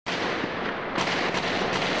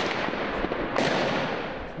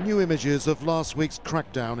New images of last week's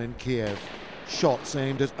crackdown in Kiev. Shots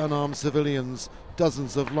aimed at unarmed civilians,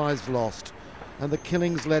 dozens of lives lost, and the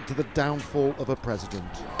killings led to the downfall of a president.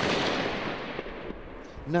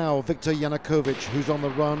 Now Viktor Yanukovich, who's on the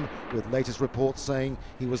run, with latest reports saying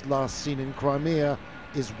he was last seen in Crimea,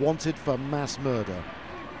 is wanted for mass murder.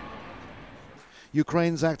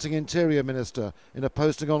 Ukraine's acting interior minister, in a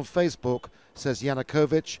posting on Facebook, says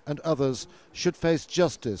Yanukovych and others should face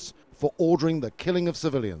justice for ordering the killing of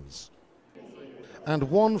civilians. And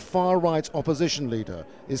one far-right opposition leader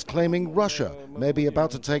is claiming Russia may be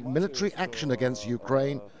about to take military action against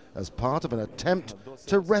Ukraine as part of an attempt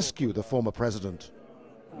to rescue the former president.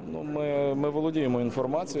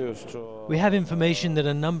 We have information that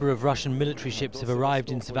a number of Russian military ships have arrived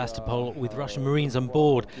in Sevastopol with Russian Marines on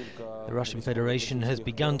board. The Russian Federation has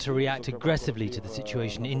begun to react aggressively to the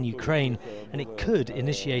situation in Ukraine, and it could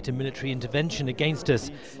initiate a military intervention against us.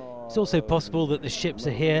 It's also possible that the ships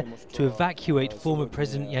are here to evacuate former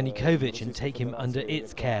President Yanukovych and take him under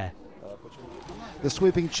its care. The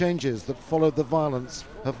sweeping changes that followed the violence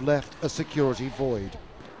have left a security void.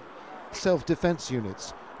 Self-defense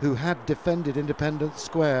units who had defended Independence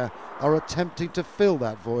Square are attempting to fill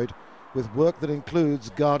that void with work that includes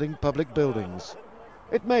guarding public buildings.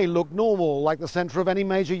 It may look normal, like the centre of any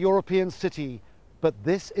major European city, but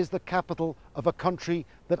this is the capital of a country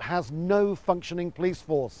that has no functioning police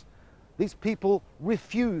force. These people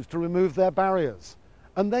refuse to remove their barriers,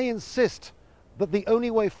 and they insist that the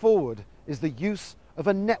only way forward is the use of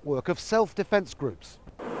a network of self-defense groups.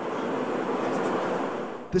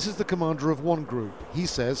 This is the commander of one group. He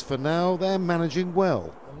says for now they're managing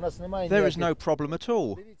well. There is no problem at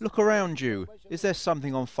all. Look around you. Is there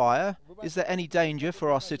something on fire? Is there any danger for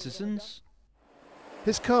our citizens?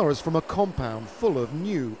 His car is from a compound full of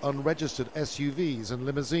new unregistered SUVs and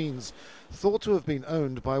limousines, thought to have been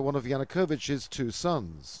owned by one of Yanukovych's two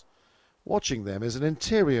sons. Watching them is an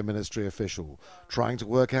interior ministry official trying to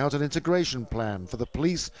work out an integration plan for the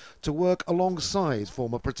police to work alongside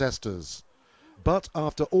former protesters. But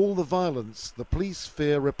after all the violence, the police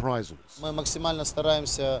fear reprisals.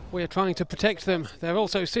 We are trying to protect them. They're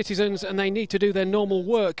also citizens and they need to do their normal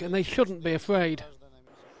work and they shouldn't be afraid.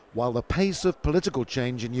 While the pace of political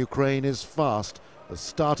change in Ukraine is fast, the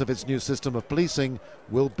start of its new system of policing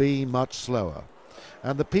will be much slower.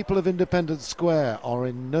 And the people of Independence Square are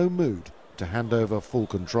in no mood to hand over full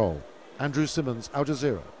control. Simmons, Al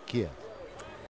Jazeera, Kiev.